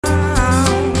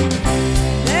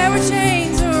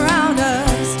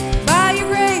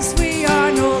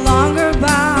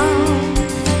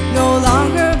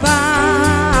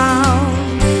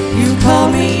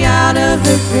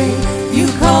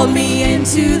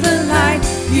into the light.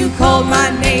 You called my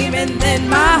name and then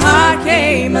my heart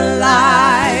came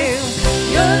alive.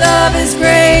 Your love is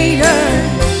greater,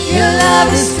 your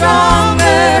love is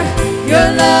stronger.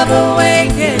 Your love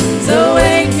awakens,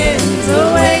 awakens,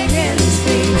 awakens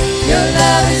me. Your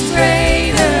love is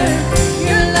greater,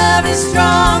 your love is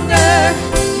stronger.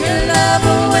 Your love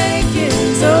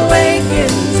awakens,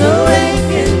 awakens,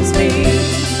 awakens me.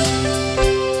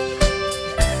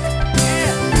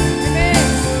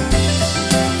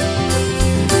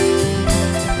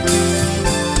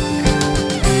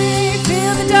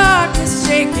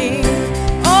 Shaking,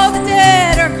 all the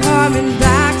dead are coming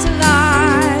back to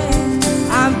life.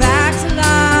 I'm back to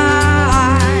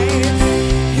life.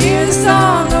 Hear the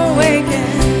song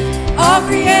awaken, all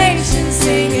creation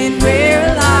singing, we're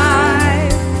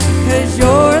alive, 'cause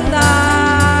you're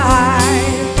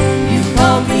alive. You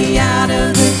called me out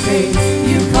of the grave,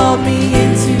 you called me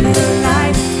into the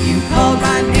light. You called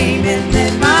my name and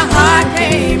then my heart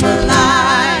came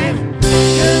alive.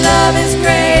 Your love is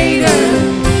greater,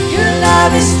 your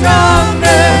love is stronger.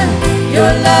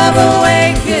 Your love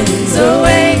awakens,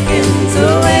 awakens,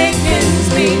 awakens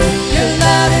me. Your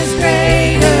love is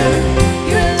greater,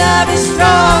 your love is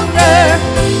stronger.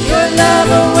 Your love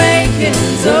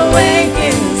awakens,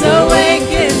 awakens,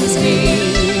 awakens me.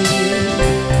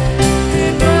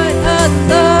 And what a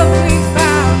love we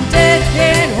found, death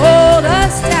can't hold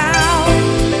us down.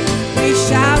 We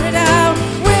shout it out,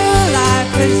 we're alive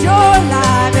 'cause you're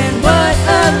alive. And what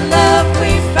a love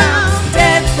we found,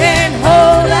 death can't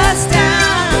hold us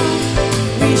down.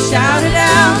 We shout it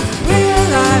out, we're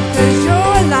alive 'cause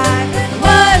you're alive. And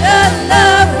what a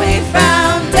love we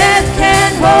found, death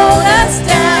can't hold us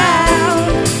down.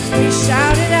 We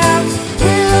shout it out,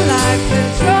 we're alive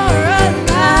 'cause you're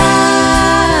alive.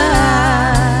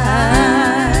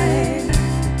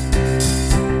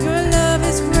 Your love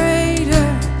is greater,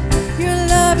 your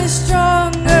love is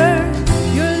stronger.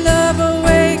 Your love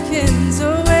awakens,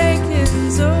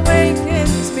 awakens,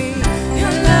 awakens me.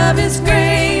 Your love is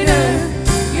greater,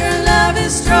 your love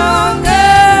is stronger.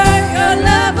 Your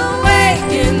love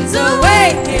awakens,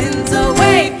 awakens,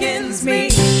 awakens me.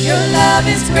 Your love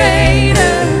is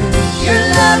greater, your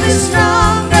love is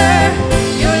stronger.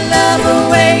 Your love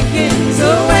awakens,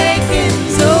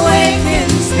 awakens,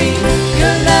 awakens me.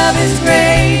 Your love is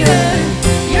greater,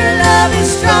 your love is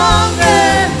stronger.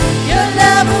 Your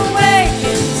love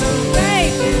awakens,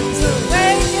 awakens,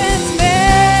 awakens me.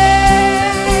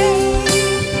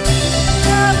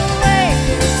 Love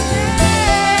awakens me.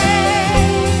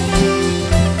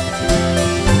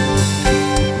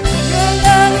 Your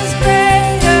love is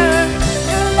greater,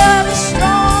 your love is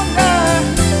stronger.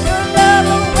 Your love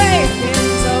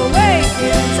awakens,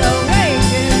 awakens,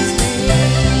 awakens me.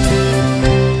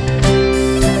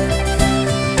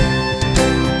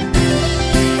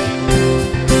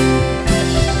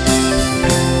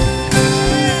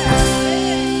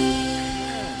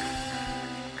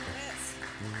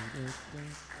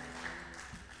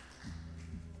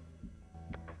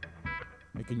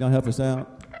 Hey, can y'all help us out?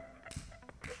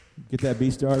 Get that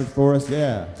beat started for us?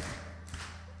 Yeah.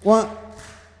 1,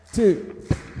 2,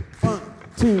 1,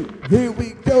 2, here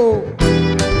we go.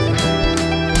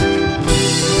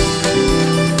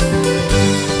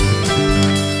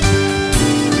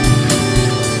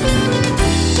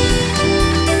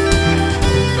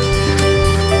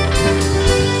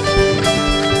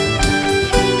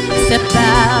 Step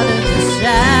out of the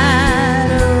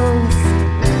shadows,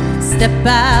 step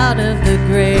out of the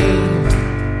grave,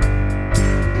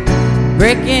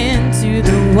 break into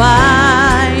the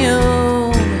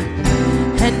wild,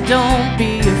 and don't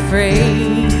be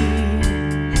afraid.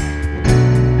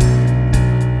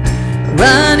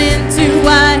 Run into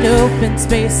wide open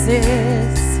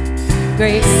spaces,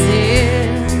 grace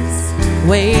is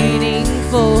waiting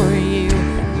for you.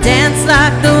 Dance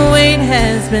like the weight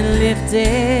has been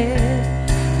lifted.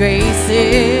 Grace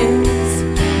is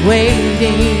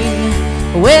waiting.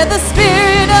 Where the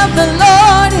Spirit of the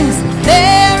Lord is,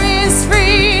 there is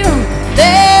freedom.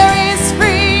 There is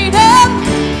freedom.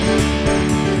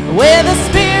 Where the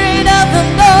Spirit of the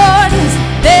Lord is,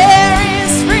 there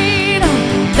is freedom.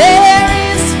 There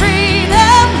is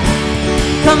freedom.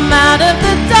 Come out of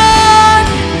the dark,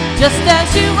 just as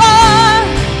you are,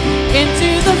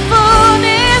 into the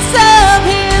fullness of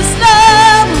His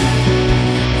love.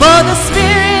 For the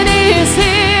Spirit is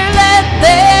here, let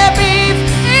there be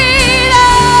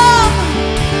freedom.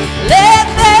 Let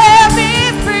there be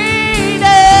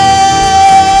freedom.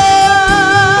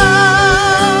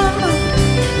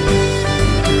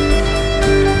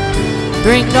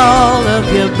 Bring all of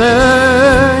your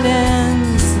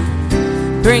burdens,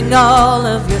 bring all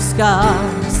of your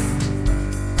scars.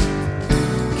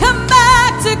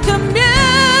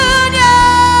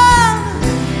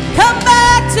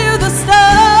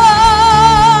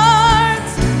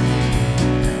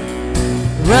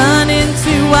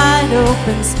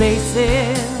 open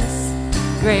spaces,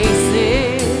 grace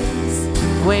is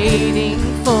waiting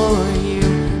for you.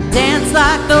 Dance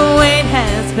like the weight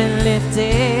has been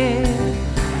lifted.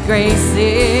 Grace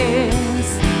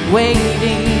is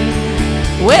waiting.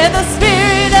 Where the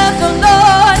Spirit of the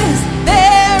Lord is,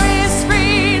 there is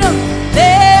freedom.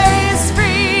 There is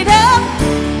freedom.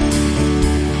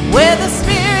 Where the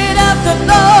Spirit of the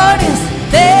Lord is,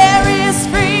 there is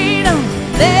freedom.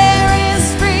 There is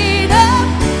freedom.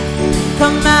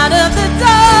 Come out of the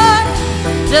dark,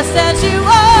 just as you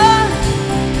are,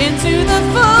 into the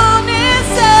fullness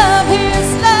of His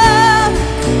love.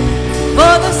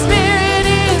 For the Spirit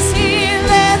is here,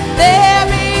 let there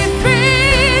be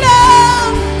freedom.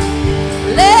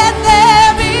 Let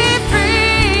there be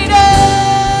freedom.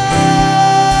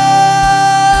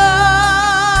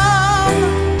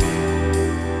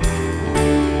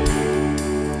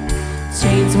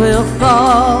 Chains will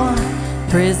fall,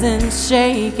 prisons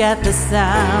shake at the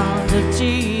sound of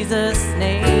Jesus'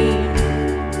 name.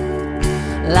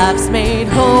 Lives made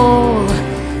whole,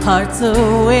 hearts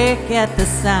awake at the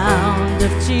sound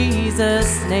of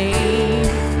Jesus' name.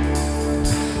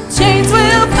 Chains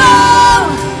will fall,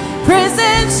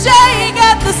 prisons shake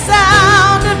at the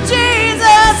sound of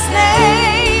Jesus'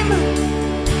 name.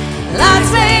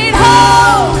 Lives made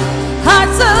whole,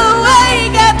 hearts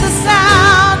awake at the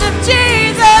sound of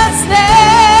Jesus' name.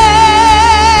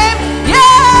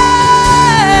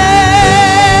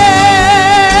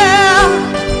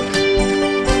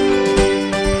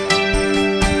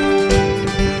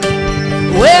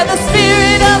 Where the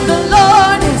Spirit of the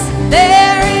Lord is,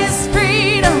 there is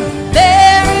freedom.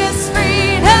 There is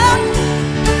freedom.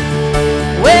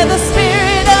 Where the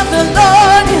Spirit of the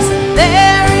Lord is,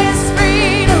 there is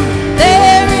freedom.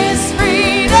 There is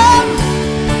freedom.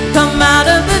 Come out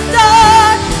of the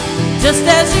dark, just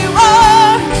as you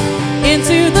are,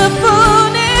 into the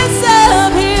fullness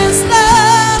of His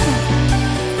love.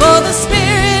 For the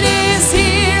Spirit is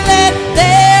here, let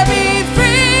there be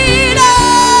freedom.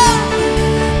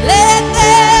 Let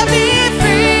there be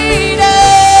freedom.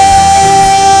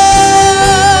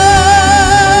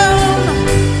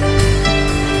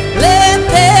 Let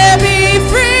there be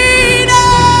freedom.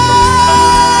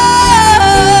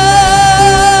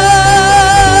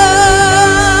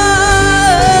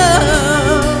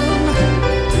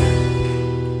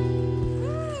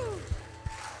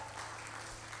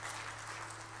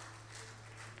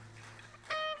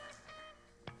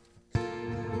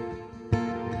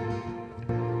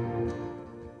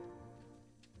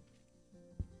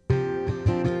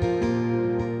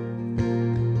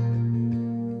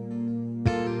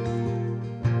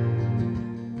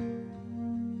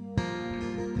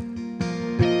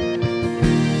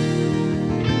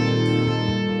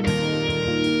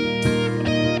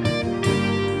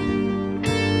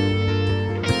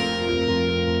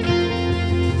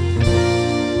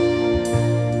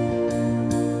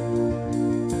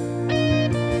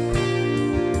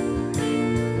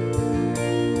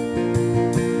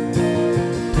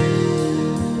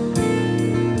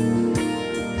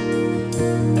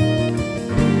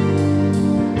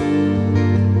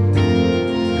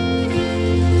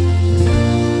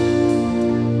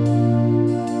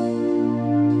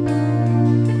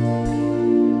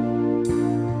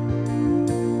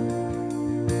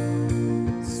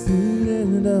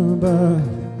 Seated above,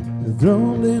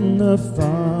 throned in the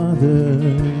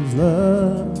Father's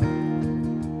love,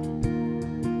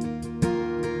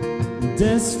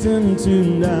 destined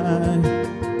to die,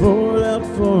 poured out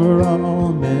for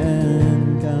all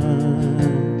mankind.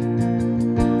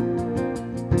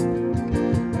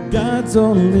 God's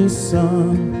only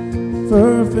Son,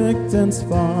 perfect and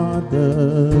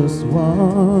spotless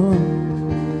one.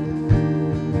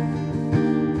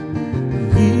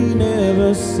 He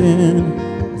never sinned,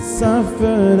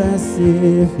 suffered as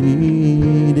if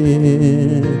He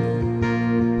did.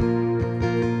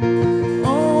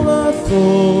 All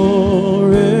authority,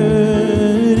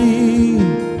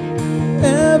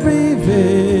 every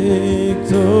victory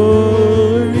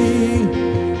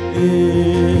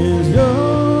is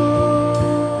yours.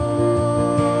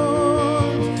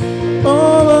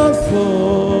 All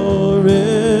authority,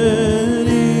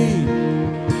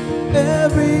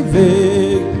 every victory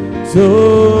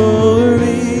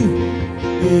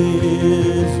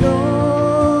is yours.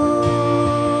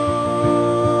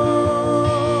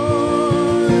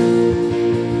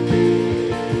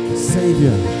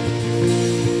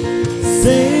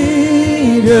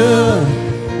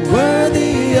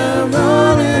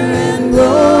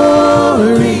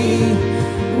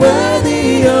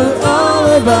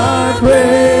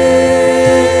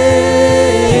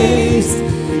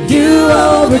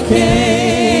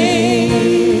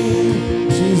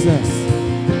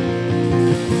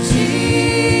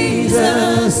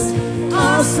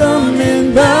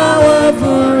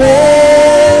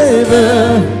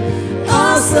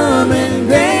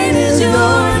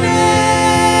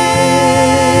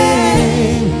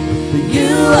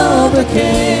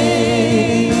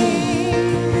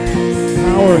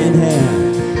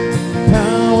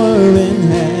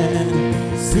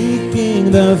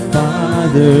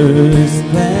 Father's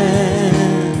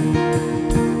plan,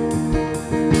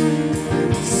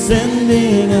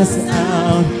 sending us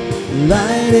out,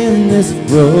 light in this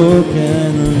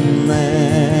broken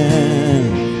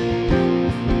land.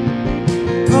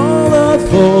 All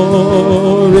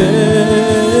authority,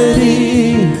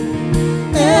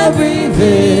 every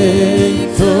victory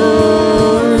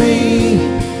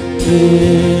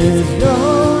is yours.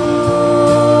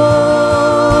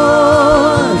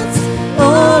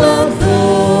 All authority,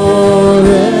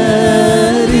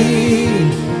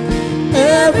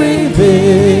 every victory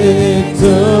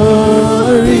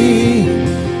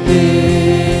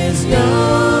is yours.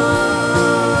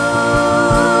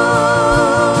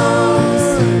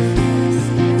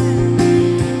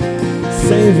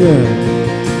 Savior,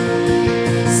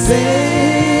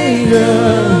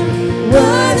 Savior,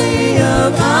 worthy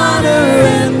of honor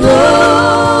and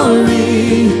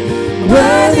glory,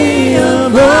 worthy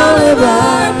of all of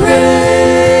our praise.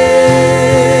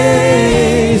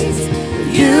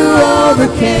 You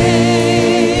overcame.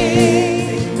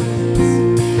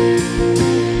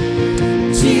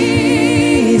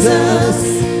 Jesus,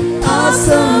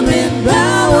 awesome in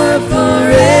power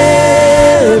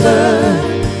forever,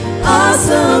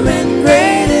 awesome and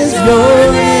great is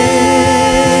your name.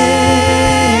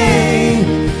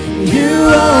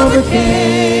 You overcame.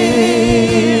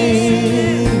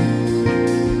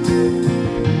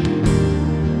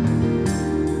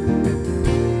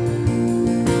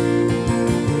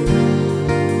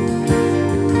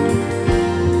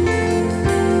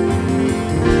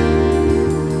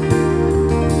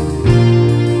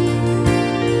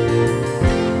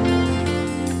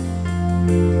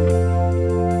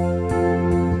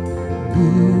 We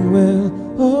will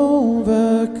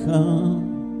overcome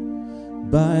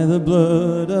by the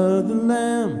blood of the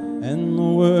Lamb and the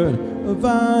word of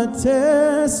our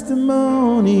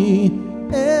testimony.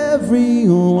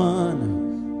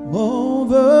 Everyone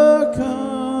overcome.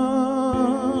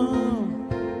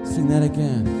 Sing that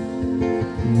again.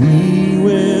 We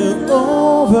will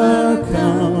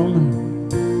overcome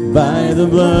by the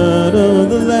blood of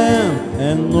the Lamb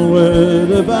and the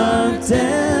word of our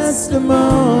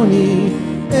testimony.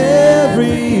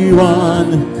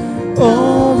 Everyone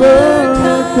overcome.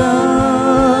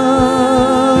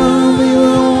 We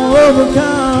will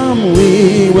overcome.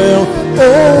 We will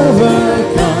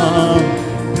overcome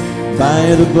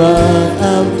by the blood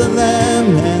of the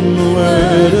Lamb and the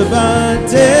word of our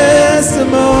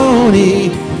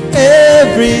testimony.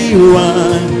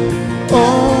 Everyone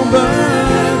overcome.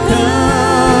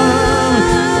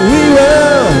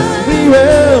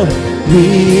 We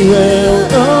will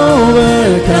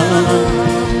overcome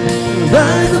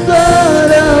by the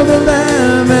blood of the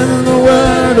Lamb and the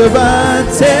word of our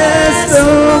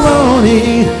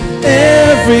testimony.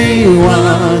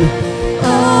 Everyone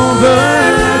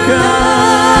overcome.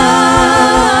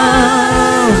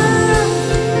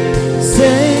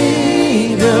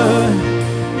 Savior,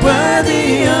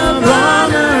 worthy of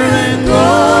honor and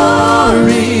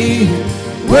glory,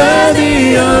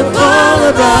 worthy of all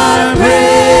of our praise.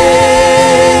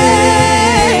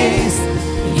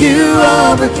 You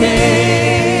overcame.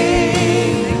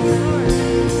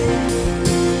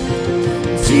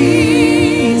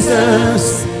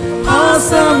 Jesus,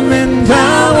 awesome in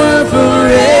power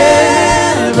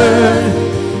forever,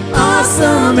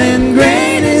 awesome and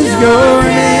great is your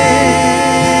name.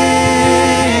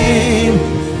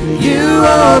 You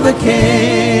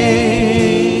overcame.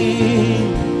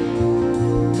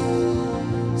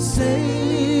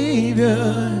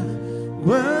 Savior,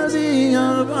 worthy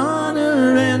of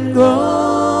honor and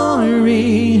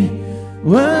glory,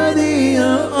 worthy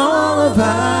of all of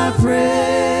our praise.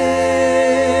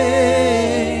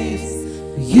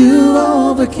 You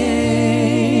overcame.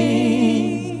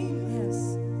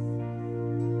 Yes.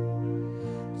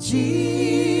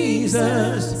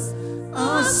 Jesus,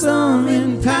 awesome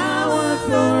in power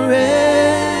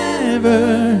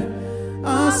forever,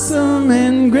 awesome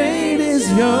and great is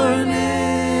your name.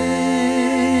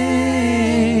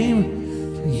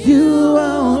 You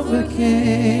overcame.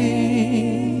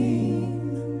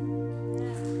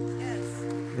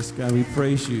 Yes, God, we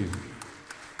praise you.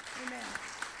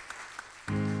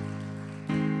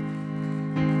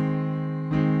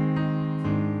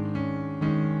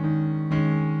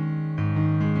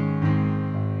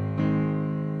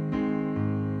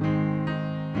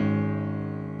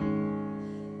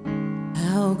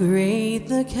 How great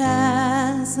the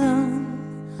chasm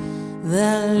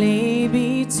that lay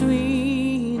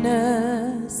between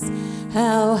us,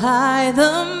 how high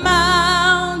the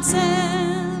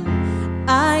mountain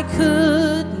I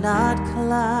could not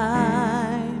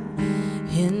climb,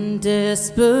 in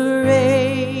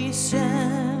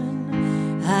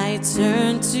desperation, I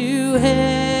turned to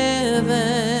heaven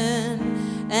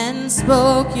and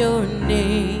spoke your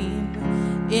name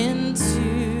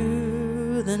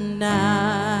into the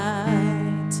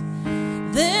night.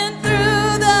 Then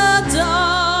through the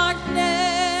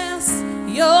darkness,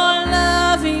 your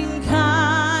loving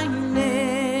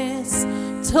kindness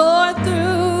tore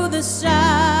through the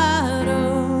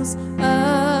shadows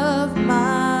of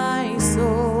my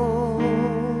soul.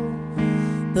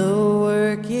 The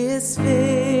work is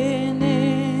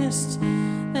finished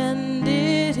and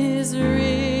it is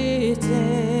written,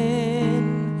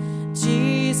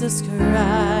 Jesus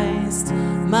Christ,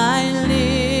 my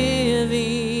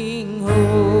living hope.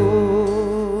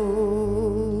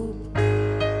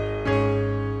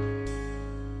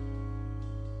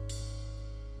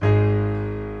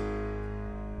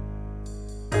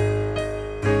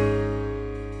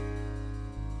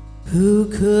 Who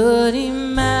could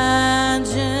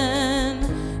imagine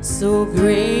so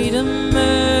great a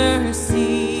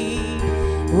mercy?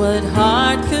 What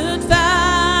heart could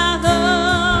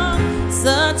fathom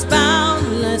such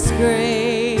boundless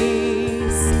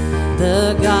grace?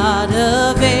 The God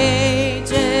of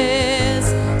ages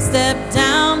stepped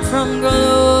down from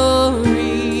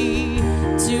glory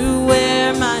to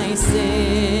wear my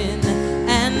sin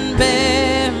and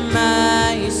bear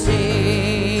my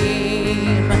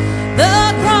shame.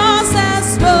 The cross has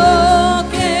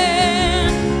spoken,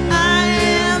 I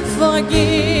am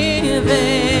forgiven.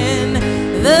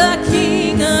 The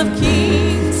King of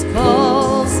Kings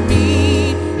calls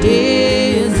me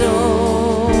his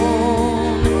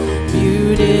own.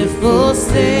 Beautiful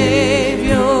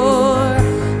Savior,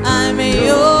 I'm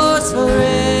yours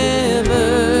forever.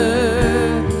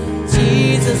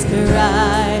 Jesus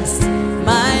Christ,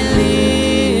 my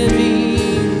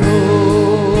living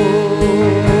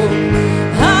hope.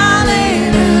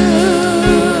 Hallelujah,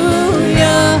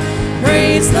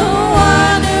 praise the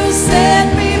one who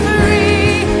set me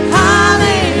free.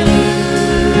 Hallelujah,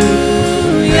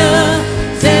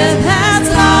 death has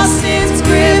lost its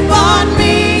grip on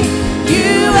me.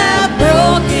 You have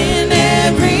broken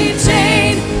every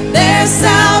chain. There's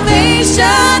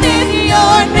salvation in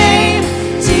your name,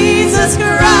 Jesus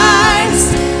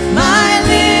Christ, my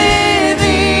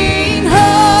living hope.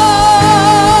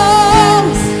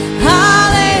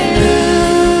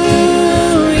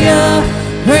 Hallelujah,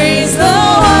 praise the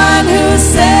one who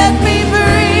set me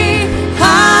free.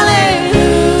 Hallelujah,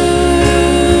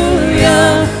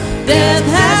 death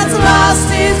has lost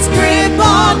its grip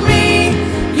on me.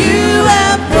 You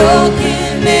have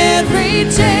broken every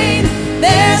chain.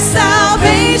 There's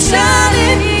salvation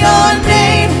in your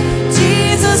name,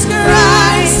 Jesus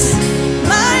Christ,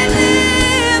 my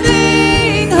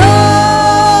living hope.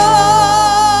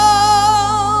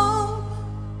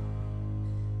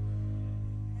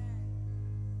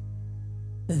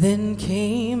 Then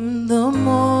came the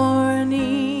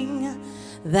morning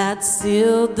that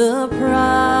sealed the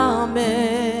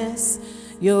promise.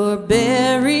 Your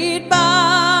buried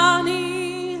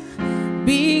body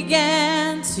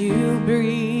began to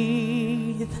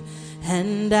breathe,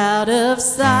 and out of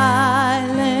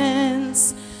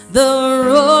silence the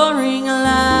roaring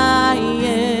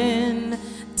lion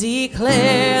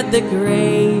declared the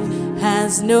grave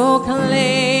has no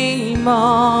claim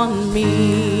on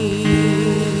me.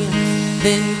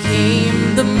 Then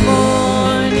came the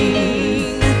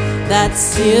morning that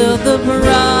sealed the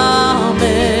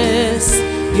promise.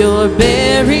 Your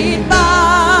buried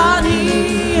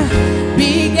body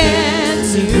began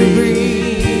to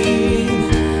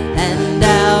breathe, and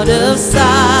out of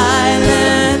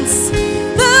silence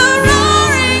the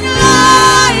roaring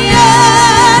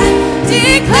lion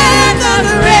declared the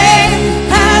grave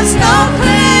has no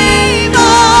claim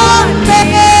on me.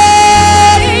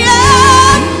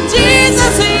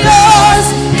 Jesus, yours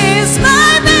is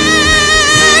my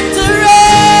victory.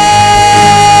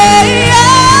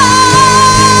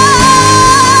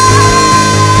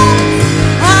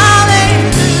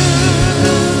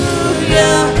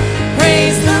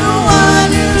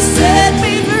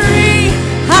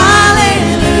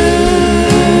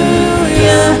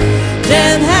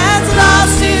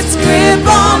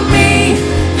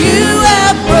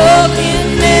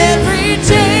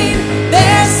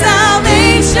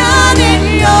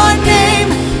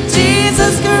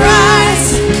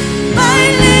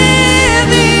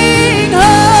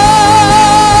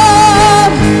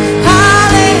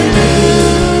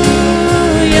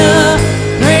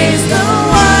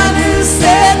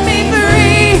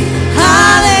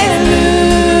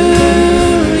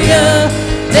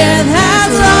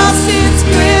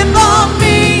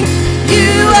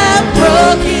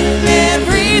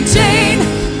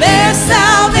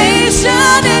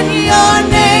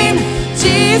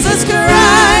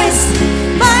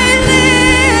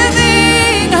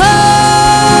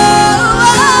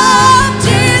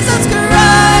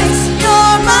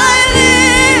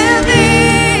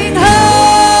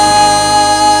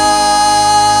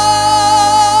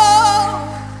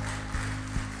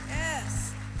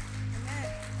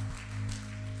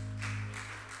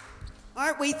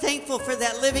 Aren't we thankful for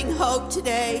that living hope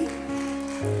today?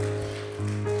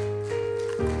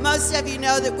 Most of you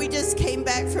know that we just came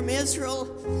back from Israel,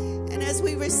 and as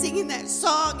we were singing that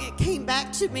song, it came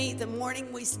back to me the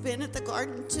morning we spent at the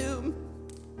Garden Tomb.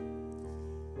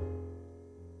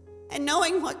 And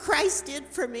knowing what Christ did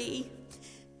for me,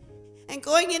 and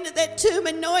going into that tomb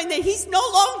and knowing that he's no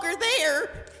longer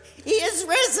there. He is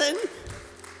risen.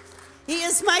 He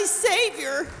is my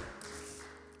Savior.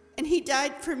 And he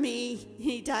died for me.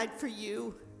 He died for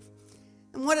you.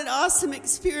 And what an awesome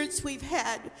experience we've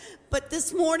had. But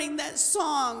this morning, that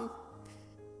song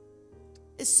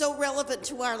is so relevant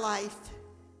to our life.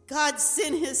 God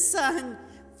sent his Son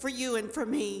for you and for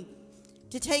me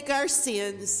to take our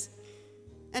sins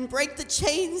and break the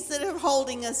chains that are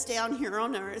holding us down here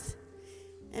on earth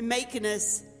and making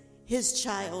us his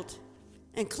child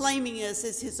and claiming us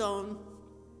as his own.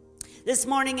 This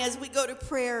morning as we go to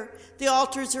prayer, the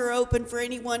altars are open for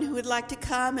anyone who would like to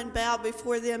come and bow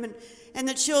before them. And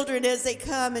the children, as they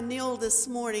come and kneel this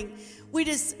morning, we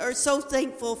just are so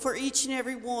thankful for each and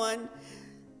every one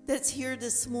that's here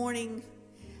this morning.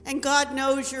 And God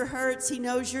knows your hurts. He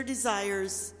knows your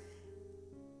desires.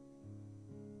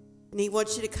 And he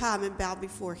wants you to come and bow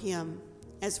before him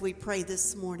as we pray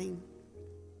this morning.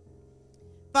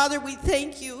 Father, we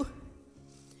thank you.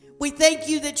 We thank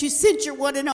you that you sent your one and